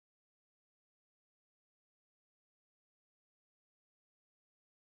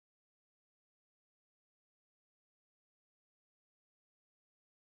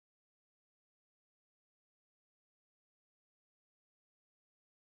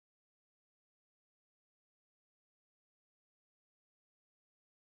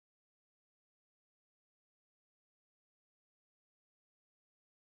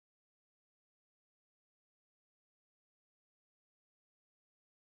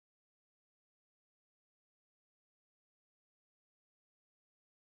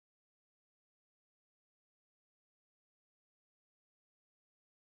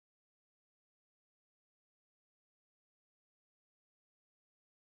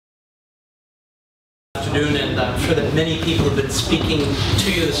Afternoon, and I'm sure that many people have been speaking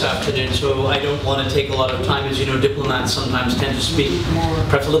to you this afternoon, so I don't want to take a lot of time. As you know, diplomats sometimes tend to speak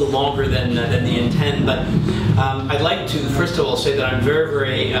perhaps a little longer than they intend, but I'd like to first of all say that I'm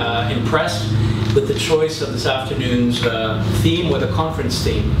very impressed with the choice of this afternoon's theme, or the conference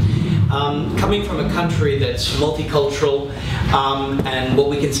theme. Coming from a country that's multicultural and what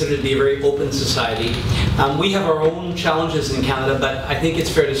we consider to be a very open society, we have our own challenges in Canada, but I think it's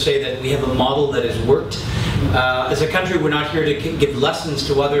fair to say that we have a model that has worked. As a country, we're not here to give lessons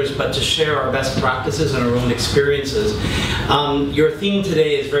to others, but to share our best practices and our own experiences. Your theme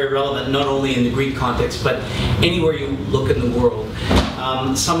today is very relevant, not only in the Greek context, but anywhere you look in the world.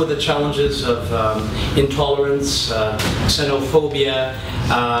 Some of the challenges of intolerance, xenophobia,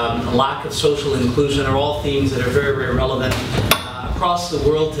 lack of social inclusion are all themes that are very relevant across the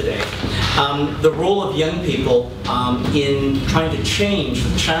world today. The role of young people in trying to change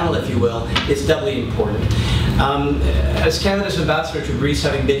the channel, if you will, is doubly important. As Canada's ambassador to Greece,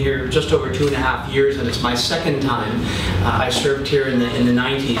 having been here just over 2.5 years, and it's my second time, I served here in the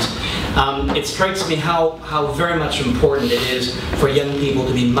 90s, it strikes me how very much important it is for young people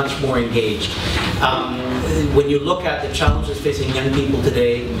to be much more engaged. When you look at the challenges facing young people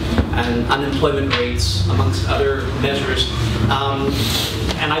today, and unemployment rates, amongst other measures,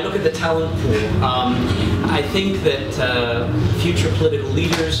 and I look at the talent pool, I think that future political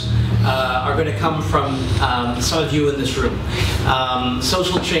leaders are going to come from some of you in this room.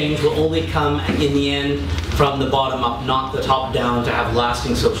 Social change will only come in the end from the bottom up, not the top down, to have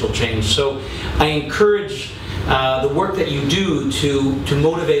lasting social change. So I encourage the work that you do to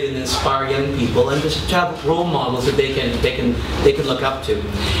motivate and inspire young people, and just to have role models that they can look up to.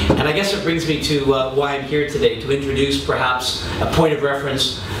 And I guess it brings me to why I'm here today, to introduce perhaps a point of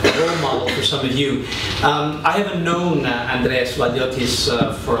reference, a role model for some of you. I haven't known Andreas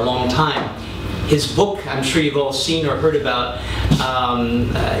Vladiottis for a long time. His book, I'm sure you've all seen or heard about,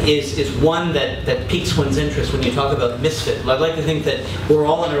 is one that piques one's interest when you talk about misfit. I'd like to think that we're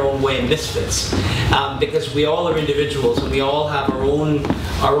all in our own way misfits, because we all are individuals and we all have our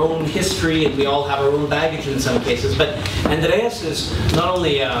own history, and we all have our own baggage in some cases. But Andreas is not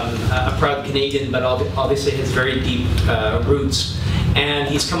only a proud Canadian, but obviously has very deep roots. And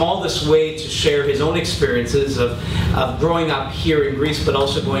he's come all this way to share his own experiences of growing up here in Greece, but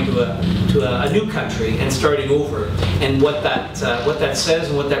also going to a new country and starting over, and what that says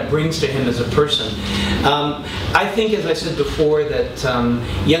and what that brings to him as a person. I think, as I said before, that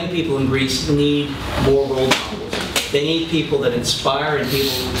young people in Greece need more role models. They need people that inspire and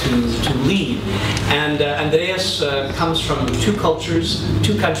people to lead. And Andreas comes from two cultures,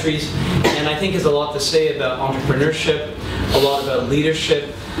 two countries, and I think has a lot to say about entrepreneurship, a lot about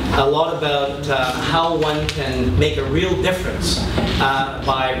leadership, a lot about how one can make a real difference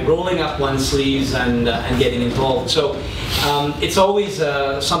by rolling up one's sleeves and getting involved. So it's always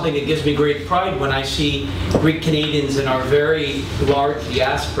something that gives me great pride when I see Greek Canadians in our very large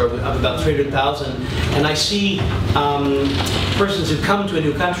diaspora of about 300,000, and I see persons who come to a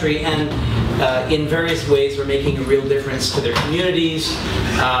new country and in various ways are making a real difference to their communities,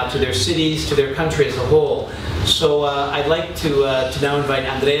 to their cities, to their country as a whole. So I'd like to now invite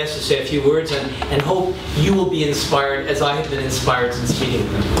Andreas to say a few words, and hope you will be inspired as I have been inspired since meeting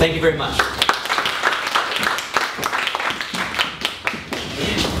him. Thank you very much.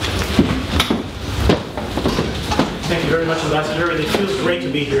 Thank you very much, Ambassador, and it feels great to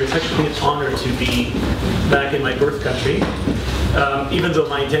be here. It's actually an honor to be back in my birth country, even though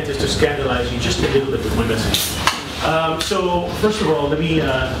my intent is to scandalize you just a little bit with my message. So first of all, let me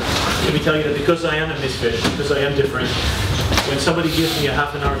tell you that because I am a misfit, because I am different, when somebody gives me a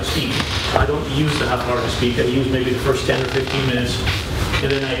half an hour to speak, I don't use the half an hour to speak. I use maybe the first 10 or 15 minutes,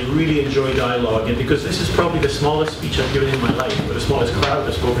 and then I really enjoy dialogue. And because this is probably the smallest speech I've given in my life, or the smallest crowd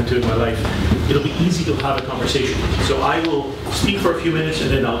I've spoken to in my life, it'll be easy to have a conversation. So I will speak for a few minutes,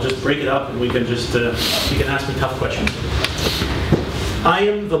 and then I'll just break it up, and we can just you can ask me tough questions. I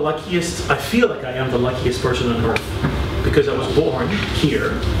am the luckiest, I feel like I am the luckiest person on earth, because I was born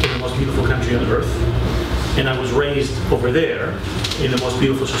here in the most beautiful country on earth, and I was raised over there in the most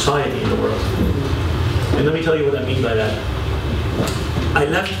beautiful society in the world. And let me tell you what I mean by that. I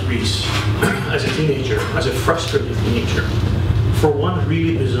left Greece as a teenager, as a frustrated teenager, for one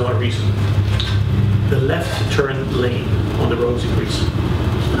really bizarre reason. The left turn lane on the roads in Greece.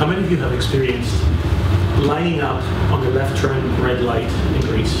 How many of you have experienced lining up on the left turn red light in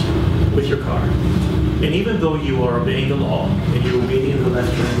Greece with your car? And even though you are obeying the law and you're waiting in the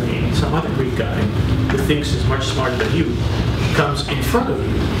left turn lane, some other Greek guy who thinks is much smarter than you comes in front of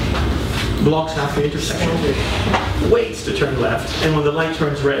you blocks half the intersection, waits to turn left, and when the light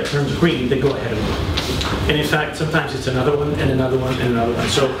turns red, turns green, they go ahead of them. And in fact, sometimes it's another one, and another one, and another one.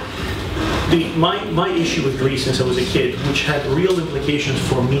 So my issue with Greece since I was a kid, which had real implications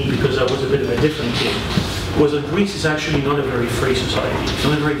for me because I was a bit of a different kid, was that Greece is actually not a very free society. It's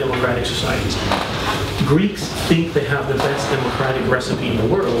not a very democratic society. Greeks think they have the best democratic recipe in the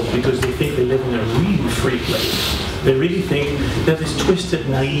world because they think they live in a really free place. They really think that this twisted,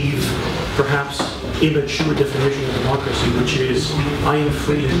 naive, perhaps immature definition of democracy, which is, I am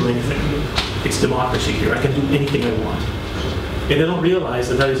free to do anything. It's democracy here. I can do anything I want. And they don't realize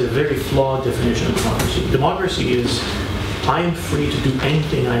that that is a very flawed definition of democracy. Democracy is, I am free to do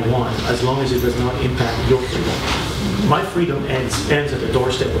anything I want as long as it does not impact your freedom. My freedom ends at the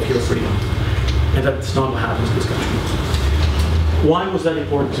doorstep of your freedom. And that's not what happens in this country. Why was that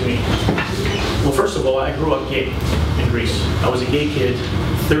important to me? Well, first of all, I grew up gay in Greece. I was a gay kid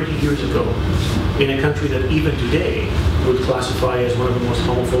 30 years ago in a country that even today would classify as one of the most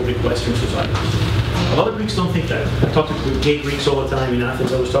homophobic Western societies. A lot of Greeks don't think that. I talk to gay Greeks all the time in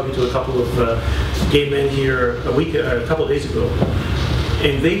Athens. I was talking to a couple of gay men here a couple of days ago,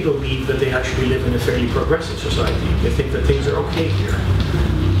 and they believe that they actually live in a fairly progressive society. They think that things are okay here.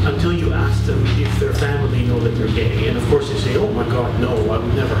 Until you ask them if their family know that they're gay. And of course they say, oh my God, no, I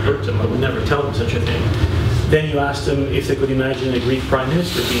would never hurt them, I would never tell them such a thing. Then you ask them if they could imagine a Greek prime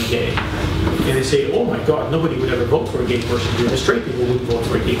minister being gay. And they say, oh my God, nobody would ever vote for a gay person. Even the straight people wouldn't vote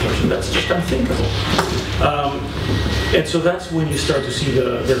for a gay person. That's just unthinkable. And so that's when you start to see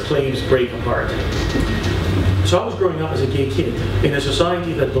their claims break apart. So I was growing up as a gay kid in a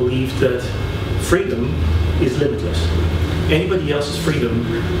society that believed that freedom is limitless. Anybody else's freedom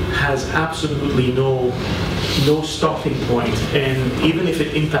has absolutely no stopping point, and even if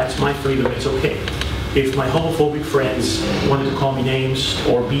it impacts my freedom, it's okay. If my homophobic friends wanted to call me names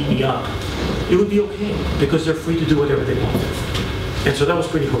or beat me up, it would be okay, because they're free to do whatever they want. And so that was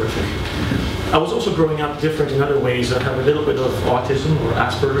pretty horrific. I was also growing up different in other ways. I have a little bit of autism or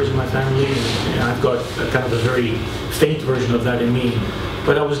Asperger's in my family, and I've got kind of a very faint version of that in me.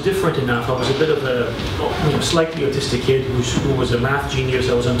 But I was different enough. I was a bit of a slightly autistic kid who was a math genius.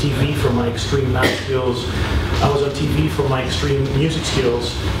 I was on TV for my extreme math skills. I was on TV for my extreme music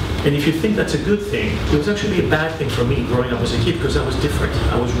skills. And if you think that's a good thing, it was actually a bad thing for me growing up as a kid because I was different.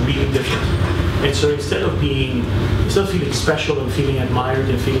 I was really different. And so instead of feeling special and feeling admired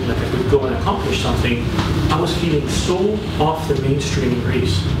and feeling like I could go and accomplish something, I was feeling so off the mainstream in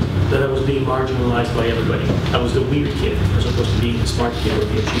Greece that I was being marginalized by everybody. I was the weird kid as opposed to being the smart kid or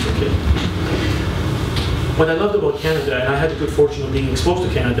the achiever kid. What I loved about Canada, and I had the good fortune of being exposed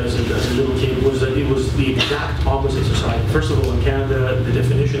to Canada as a little kid, was that it was the exact opposite society. First of all, in Canada, the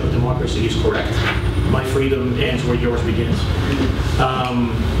definition of democracy is correct. My freedom ends where yours begins.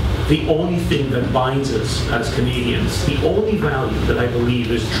 The only thing that binds us as Canadians, the only value that I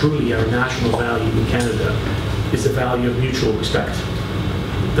believe is truly our national value in Canada, is the value of mutual respect.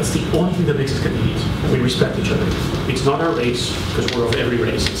 That's the only thing that makes us Canadians. We respect each other. It's not our race, because we're of every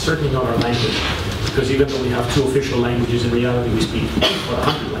race. It's certainly not our language, because even though we have 2 official languages, in reality we speak about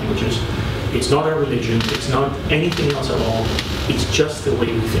 100 languages. It's not our religion. It's not anything else at all. It's just the way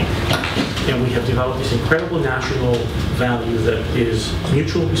we think. And we have developed this incredible national value that is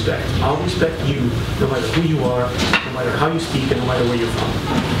mutual respect. I'll respect you no matter who you are, no matter how you speak, and no matter where you're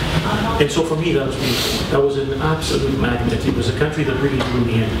from. And so for me, that was beautiful. That was an absolute magnet. It was a country that really drew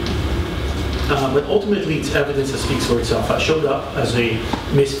me in. But ultimately, it's evidence that speaks for itself. I showed up as a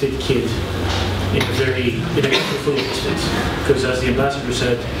misfit kid in a country full of misfits. Because as the ambassador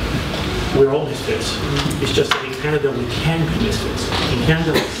said, we're all misfits. It's just that in Canada, we can be misfits. In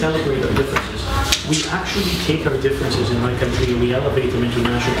Canada, we celebrate our differences. We actually take our differences in my country and we elevate them into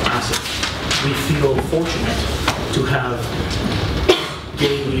national assets. We feel fortunate to have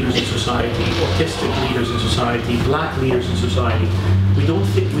gay leaders in society, autistic leaders in society, black leaders in society. We don't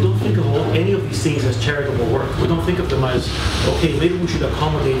think of any of these things as charitable work. We don't think of them as, okay, maybe we should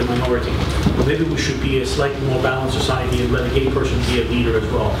accommodate the minority, or maybe we should be a slightly more balanced society and let a gay person be a leader as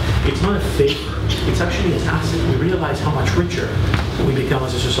well. It's not a favor. It's actually an asset. We realize how much richer we become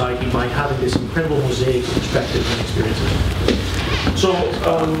as a society by having this incredible mosaic of perspectives and experiences. So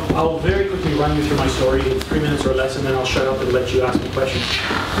I'll very quickly run you through my story in 3 minutes or less, and then I'll shut up and let you ask me questions.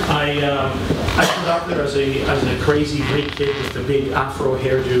 I started out there as a crazy Greek kid with the big afro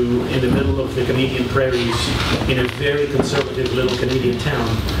hairdo in the middle of the Canadian prairies in a very conservative little Canadian town,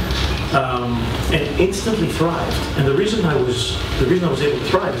 and instantly thrived. And the reason I was able to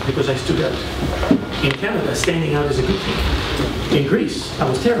thrive is because I stood out. In Canada, standing out is a good thing. In Greece, I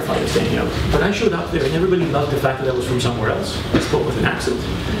was terrified of standing out, but I showed up there and everybody loved the fact that I was from somewhere else. I spoke with an accent.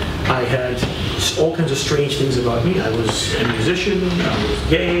 I had all kinds of strange things about me. I was a musician, I was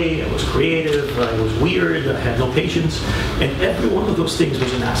gay, I was creative, I was weird, I had no patience, and every one of those things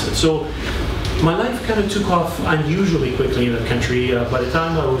was an asset. So my life kind of took off unusually quickly in that country. By the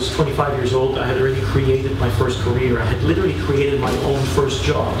time I was 25 years old, I had already created my first career. I had literally created my own first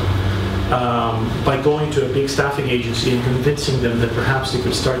job by going to a big staffing agency and convincing them that perhaps they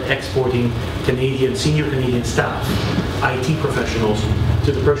could start exporting senior Canadian staff, IT professionals,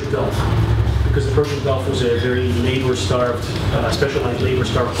 to the Persian Gulf. Because the Persian Gulf was a very labor-starved, specialized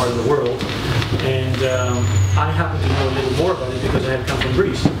labor-starved part of the world. And I happened to know a little more about it because I had come from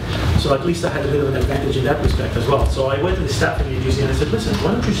Greece. So at least I had a bit of an advantage in that respect as well. So I went to the staffing agency and I said, listen,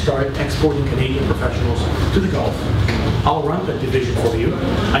 why don't you start exporting Canadian professionals to the Gulf? I'll run that division for you.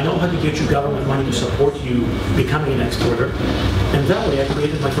 I know how to get you government money to support you becoming an exporter. And that way I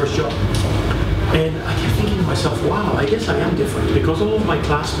created my first job. And I kept thinking to myself, wow, I guess I am different, because all of my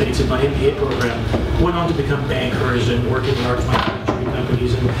classmates in my MBA program went on to become bankers and work in large manufacturing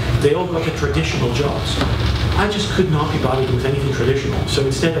companies, and they all got the traditional jobs. I just could not be bothered with anything traditional. So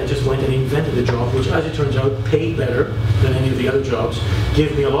instead I just went and invented a job which, as it turns out, paid better than any of the other jobs,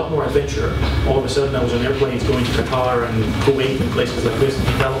 gave me a lot more adventure. All of a sudden I was on airplanes going to Qatar and Kuwait and places like this,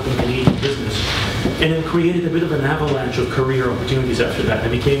 developing Canadian business. And then created a bit of an avalanche of career opportunities after that. I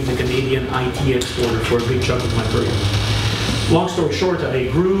became the Canadian IT exporter for a big chunk of my career. Long story short, I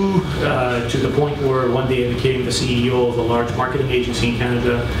grew to the point where one day I became the CEO of a large marketing agency in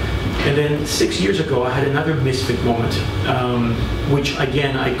Canada. And then 6 years ago, I had another misfit moment, which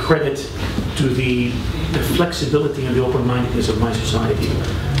again, I credit to the flexibility and the open-mindedness of my society.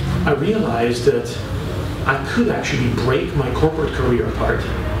 I realized that I could actually break my corporate career apart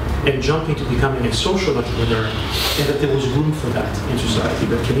and jump into becoming a social entrepreneur, and that there was room for that in society.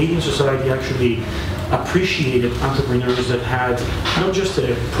 That Canadian society actually appreciated entrepreneurs that had not just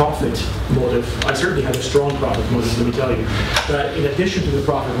a profit motive. I certainly had a strong profit motive, let me tell you. But in addition to the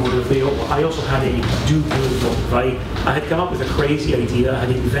profit motive, I also had a do good motive. I had come up with a crazy idea. I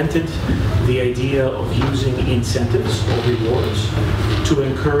had invented the idea of using incentives or rewards to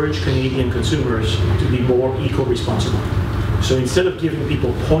encourage Canadian consumers to be more eco-responsible. So instead of giving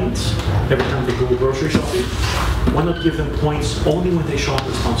people points every time they go grocery shopping, why not give them points only when they shop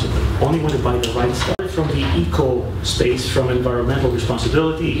responsibly, only when they buy the right stuff? From the eco space, from environmental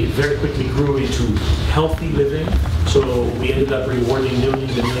responsibility, it very quickly grew into healthy living. So we ended up rewarding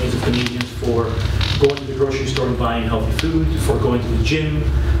millions and millions of Canadians for going to the grocery store and buying healthy food, for going to the gym,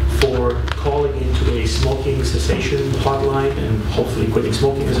 for calling into a smoking cessation hotline and hopefully quitting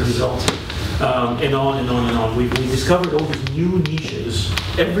smoking as a result. And on and on and on. We discovered all these new niches.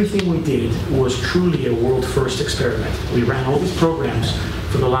 Everything we did was truly a world-first experiment. We ran all these programs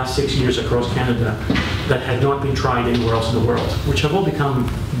for the last 6 years across Canada that had not been tried anywhere else in the world, which have all become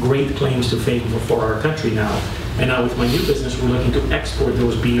great claims to fame for our country now. And now with my new business, we're looking to export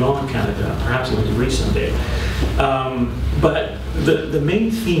those beyond Canada, perhaps even to Greece someday. But the main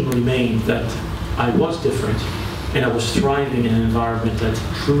theme remained that I was different, and I was thriving in an environment that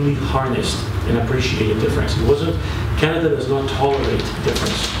truly harnessed and appreciated difference. It wasn't, Canada does not tolerate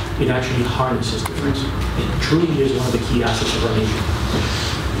difference. It actually harnesses difference. It truly is one of the key assets of our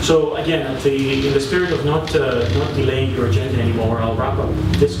nation. So again, in the spirit of not delaying your agenda anymore, I'll wrap up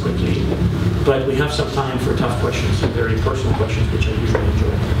this quickly. But we have some time for tough questions and very personal questions, which I usually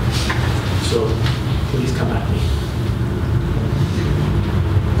enjoy. So please come at me.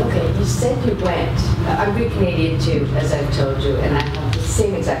 Okay, you said you went. I'm Greek Canadian too, as I've told you, and I have the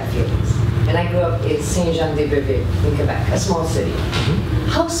same exact feelings. And I grew up in Saint-Jean-de-Belleville in Quebec, a small city. Mm-hmm.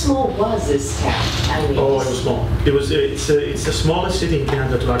 How small was this town? I mean, it was small. It's the smallest city in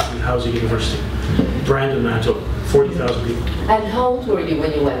Canada to actually house a university. Brandon, Manitoba, 40,000 people. And how old were you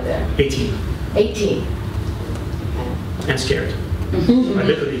when you went there? 18. 18. And scared. Mm-hmm. I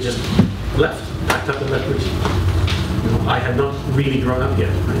literally just left, packed up and left Greece. I had not really grown up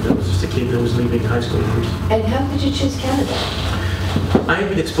yet. I was just a kid that was leaving high school. And how did you choose Canada? I had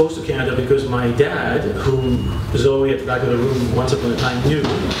been exposed to Canada because my dad, whom Zoe at the back of the room once upon a time knew,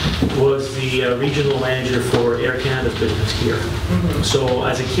 was the regional manager for Air Canada's business here. Mm-hmm. So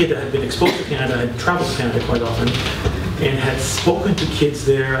as a kid, I had been exposed to Canada. I had traveled to Canada quite often and had spoken to kids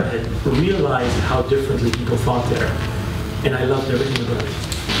there. I had realized how differently people thought there. And I loved everything about it.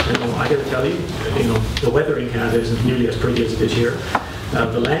 I got to tell you, the weather in Canada isn't nearly as pretty as it is here.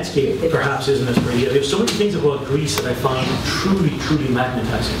 The landscape perhaps isn't as pretty. There's so many things about Greece that I found truly, truly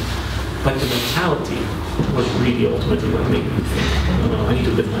magnetizing. But the mentality was really ultimately what made me think, I need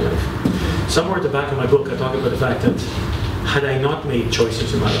to live my life. Somewhere at the back of my book, I talk about the fact that had I not made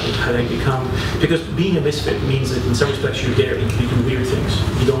choices in my life, had I become, because being a misfit means that in some respects you're daring, you do weird things.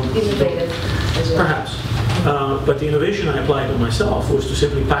 You don't. Innovative as well. Perhaps. But the innovation I applied on myself was to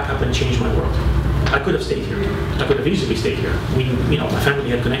simply pack up and change my world. I could have stayed here. I could have easily stayed here. My family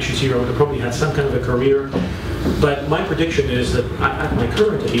had connections here. I would have probably had some kind of a career. But my prediction is that at my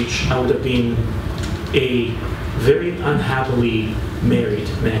current age, I would have been a very unhappily married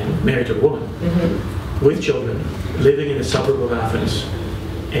man, married to a woman, with children, living in a suburb of Athens,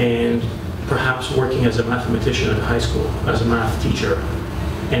 and perhaps working as a mathematician at a high school, as a math teacher,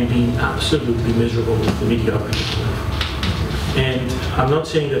 and being absolutely miserable with the mediocrity. And I'm not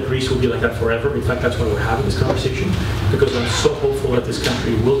saying that Greece will be like that forever. In fact, that's why we're having this conversation, because I'm so hopeful that this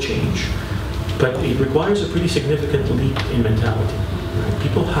country will change. But it requires a pretty significant leap in mentality. Right?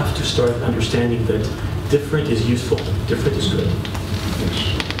 People have to start understanding that different is useful, different is good.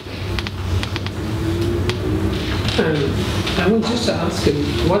 I want just to ask him,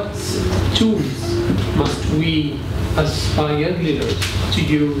 what tools must we, as our young leaders, to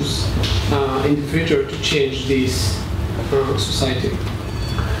use in the future to change this society?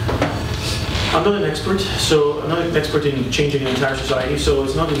 I'm not an expert, so I'm not an expert in changing an entire society, so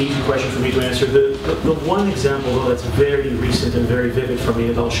it's not an easy question for me to answer. The one example, though, that's very recent and very vivid for me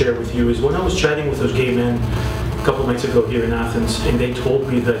that I'll share with you is when I was chatting with those gay men a couple of nights ago here in Athens, and they told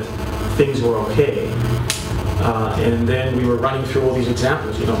me that things were okay. And then we were running through all these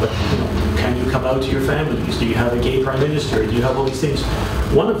examples, but can you come out to your families? Do you have a gay prime minister? Do you have all these things?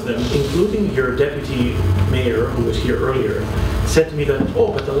 One of them, including your deputy mayor who was here earlier, said to me that,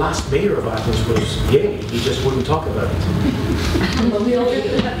 oh, but the last mayor of Athens was gay. He just wouldn't talk about it.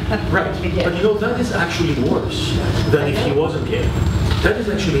 Right. But that is actually worse than if he wasn't gay. That is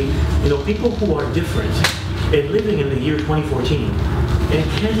actually, people who are different and living in the year 2014 and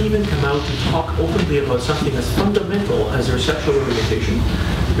can't even come out and talk openly about something as fundamental as their sexual orientation.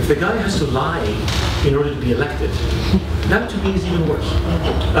 If the guy has to lie in order to be elected, that to me is even worse.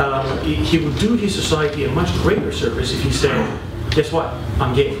 He would do his society a much greater service if he said, guess what,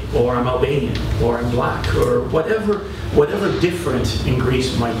 I'm gay, or I'm Albanian, or I'm black, or whatever different in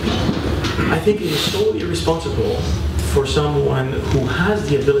Greece might be. I think it is so irresponsible for someone who has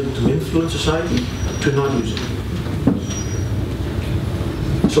the ability to influence society to not use it.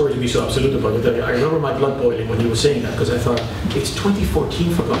 Sorry to be so absolute about it. I remember my blood boiling when he was saying that, because I thought, it's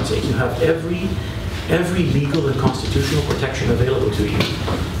 2014, for God's sake. You have every legal and constitutional protection available to you.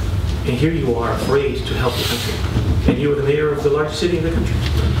 And here you are afraid to help the country. And you are the mayor of the largest city in the country.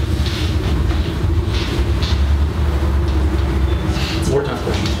 More tough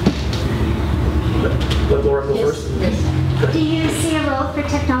questions. Let Laura go first. Do you see a role for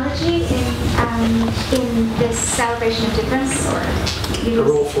technology in this celebration of difference, or a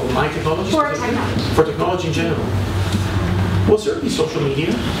role for my technology? For technology. For technology in general. Well, certainly social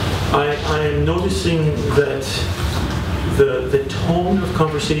media. I am noticing that the tone of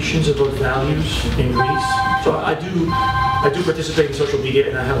conversations about values in Greece. So I do participate in social media,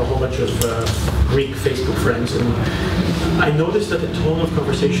 and I have a whole bunch of Greek Facebook friends, and I noticed that the tone of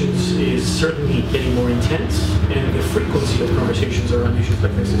conversations is certainly getting more intense, and the frequency of conversations around issues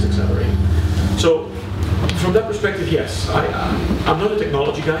like this is accelerating. So, from that perspective, yes, I'm not a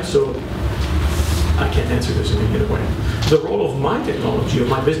technology guy, so I can't answer this in any other way. The role of my technology, of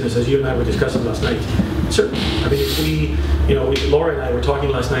my business, as you and I were discussing last night, certainly. I mean, if Laura and I were talking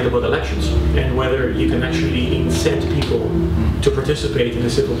last night about elections and whether you can actually incent people to participate in the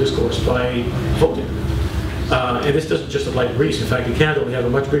civil discourse by voting. And this doesn't just apply to Greece. In fact, in Canada, we have a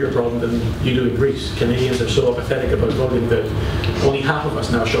much bigger problem than you do in Greece. Canadians are so apathetic about voting that only half of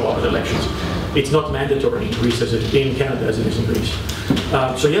us now show up at elections. It's not mandatory in Greece in Canada as it is in Greece.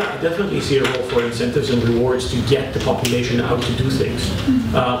 So yeah, I definitely see a role for incentives and rewards to get the population out to do things.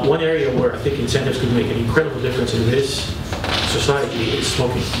 One area where I think incentives could make an incredible difference in this society is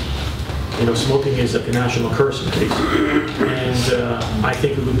smoking. Smoking is like a national curse in Greece. And I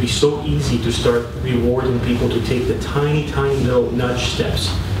think it would be so easy to start rewarding people to take the tiny, tiny little nudge steps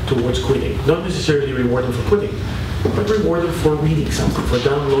towards quitting. Not necessarily reward them for quitting, but reward them for reading something, for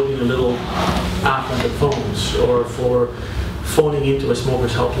downloading a little app on their phones, or for phoning into a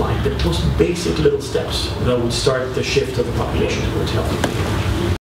smoker's helpline. The most basic little steps that would start the shift of the population towards healthy behavior.